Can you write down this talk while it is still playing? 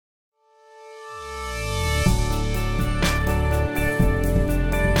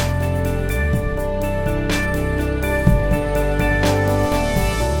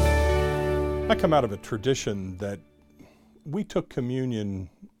come out of a tradition that we took communion,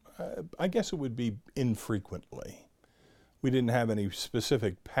 I guess it would be infrequently. We didn't have any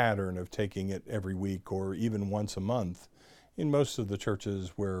specific pattern of taking it every week or even once a month. In most of the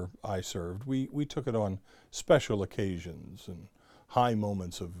churches where I served, we took it on special occasions and high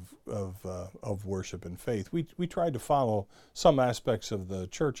moments of worship and faith. We tried to follow some aspects of the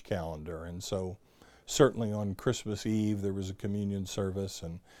church calendar, and so certainly on Christmas Eve there was a communion service,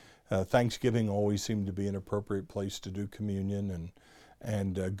 and Thanksgiving always seemed to be an appropriate place to do communion,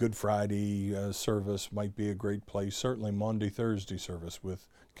 and Good Friday service might be a great place. Certainly Maundy Thursday service with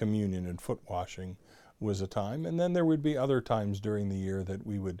communion and foot washing was a time, and then there would be other times during the year that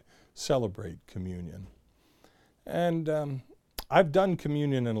we would celebrate communion. And I've done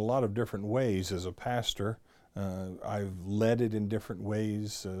communion in a lot of different ways as a pastor. I've led it in different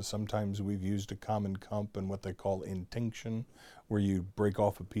ways. Sometimes we've used a common cup and what they call intinction, where you break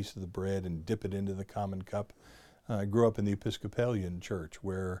off a piece of the bread and dip it into the common cup. I grew up in the Episcopalian church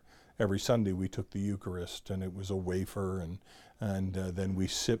where every Sunday we took the Eucharist, and it was a wafer, and then we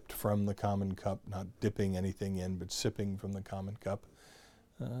sipped from the common cup, not dipping anything in, but sipping from the common cup.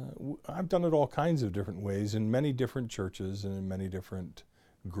 I've done it all kinds of different ways in many different churches and in many different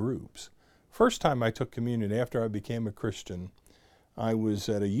groups. First time I took communion after I became a Christian, I was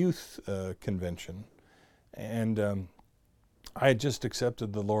at a youth convention, and I had just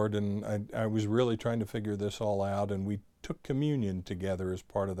accepted the Lord, and I was really trying to figure this all out, and we took communion together as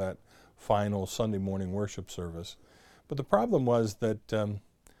part of that final Sunday morning worship service. But the problem was that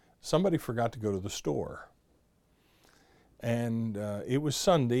somebody forgot to go to the store. And it was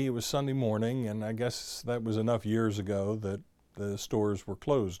Sunday morning, and I guess that was enough years ago that the stores were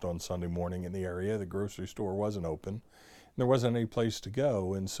closed on Sunday morning in the area. The grocery store wasn't open. And there wasn't any place to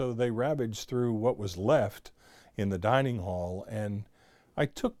go, and so they ravaged through what was left in the dining hall, and I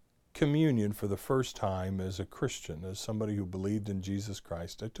took communion for the first time as a Christian, as somebody who believed in Jesus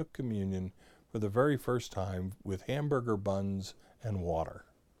Christ. I took communion for the very first time with hamburger buns and water.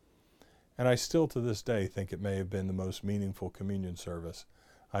 And I still to this day think it may have been the most meaningful communion service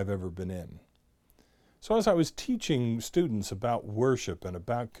I've ever been in. So as I was teaching students about worship and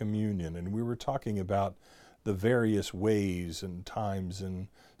about communion, and we were talking about the various ways and times and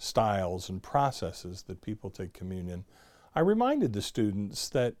styles and processes that people take communion, I reminded the students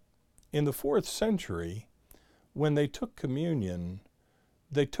that in the 4th century, when they took communion,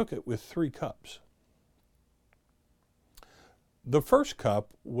 they took it with 3 cups. The first cup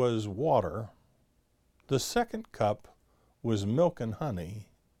was water, the second cup was milk and honey,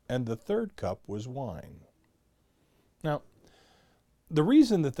 and the third cup was wine. Now, the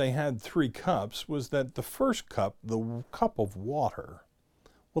reason that they had 3 cups was that the first cup, the cup of water,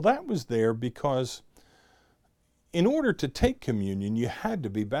 well, that was there because in order to take communion, you had to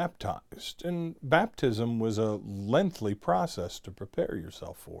be baptized. And baptism was a lengthy process to prepare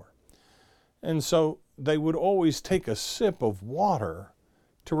yourself for. And so they would always take a sip of water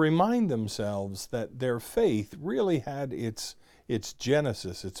to remind themselves that their faith really had its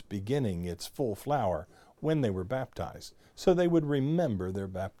genesis, its beginning, its full flower when they were baptized. So they would remember their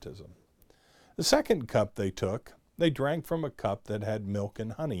baptism. The second cup they took, they drank from a cup that had milk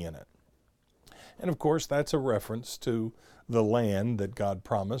and honey in it. And of course, that's a reference to the land that God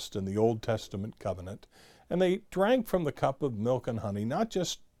promised in the Old Testament covenant. And they drank from the cup of milk and honey, not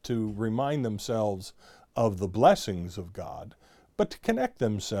just to remind themselves of the blessings of God, but to connect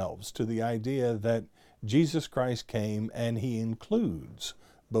themselves to the idea that Jesus Christ came and he includes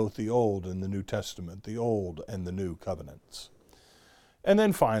both the Old and the New Testament, the Old and the New covenants. And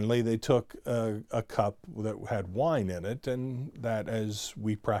then finally, they took a cup that had wine in it, and that, as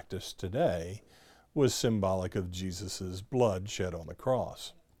we practice today, was symbolic of Jesus' blood shed on the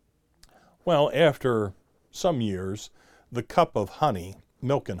cross. Well, after some years, the cup of honey,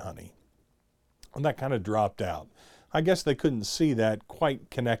 milk and honey, and that kind of dropped out. I guess they couldn't see that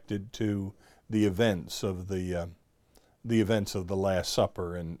quite connected to the events of the Last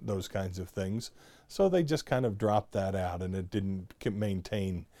Supper and those kinds of things. So they just kind of dropped that out, and it didn't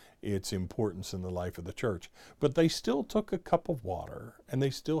maintain its importance in the life of the church. But they still took a cup of water, and they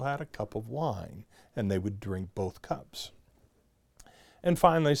still had a cup of wine, and they would drink both cups. And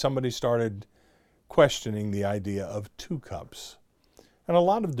finally, somebody started questioning the idea of 2 cups. And a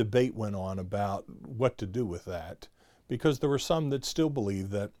lot of debate went on about what to do with that, because there were some that still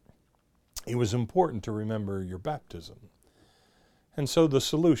believed that it was important to remember your baptism. And so the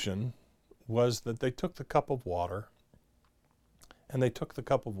solution was that they took the cup of water and they took the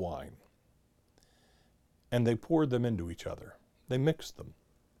cup of wine and they poured them into each other. They mixed them.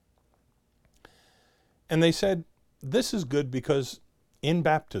 And they said, this is good because in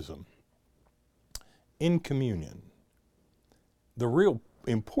baptism, in communion. The real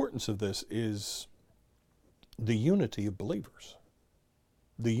importance of this is the unity of believers,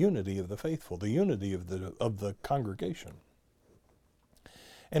 the unity of the faithful, the unity of the congregation.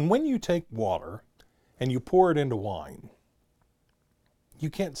 And when you take water and you pour it into wine,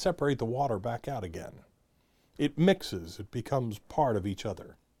 you can't separate the water back out again. It mixes, it becomes part of each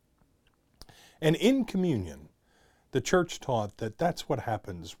other. And in communion, the church taught that that's what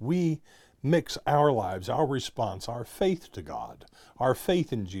happens. We mix our lives, our response, our faith to God, our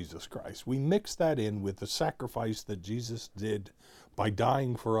faith in Jesus Christ. We mix that in with the sacrifice that Jesus did by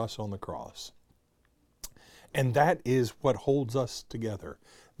dying for us on the cross. And that is what holds us together.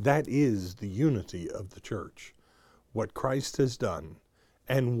 That is the unity of the church. What Christ has done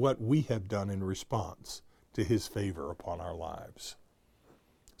and what we have done in response to his favor upon our lives.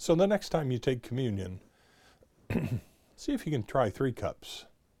 So the next time you take communion, see if you can try 3 cups.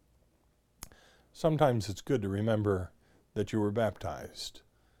 Sometimes it's good to remember that you were baptized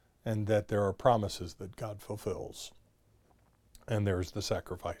and that there are promises that God fulfills. And there's the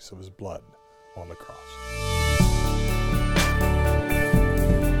sacrifice of his blood on the cross.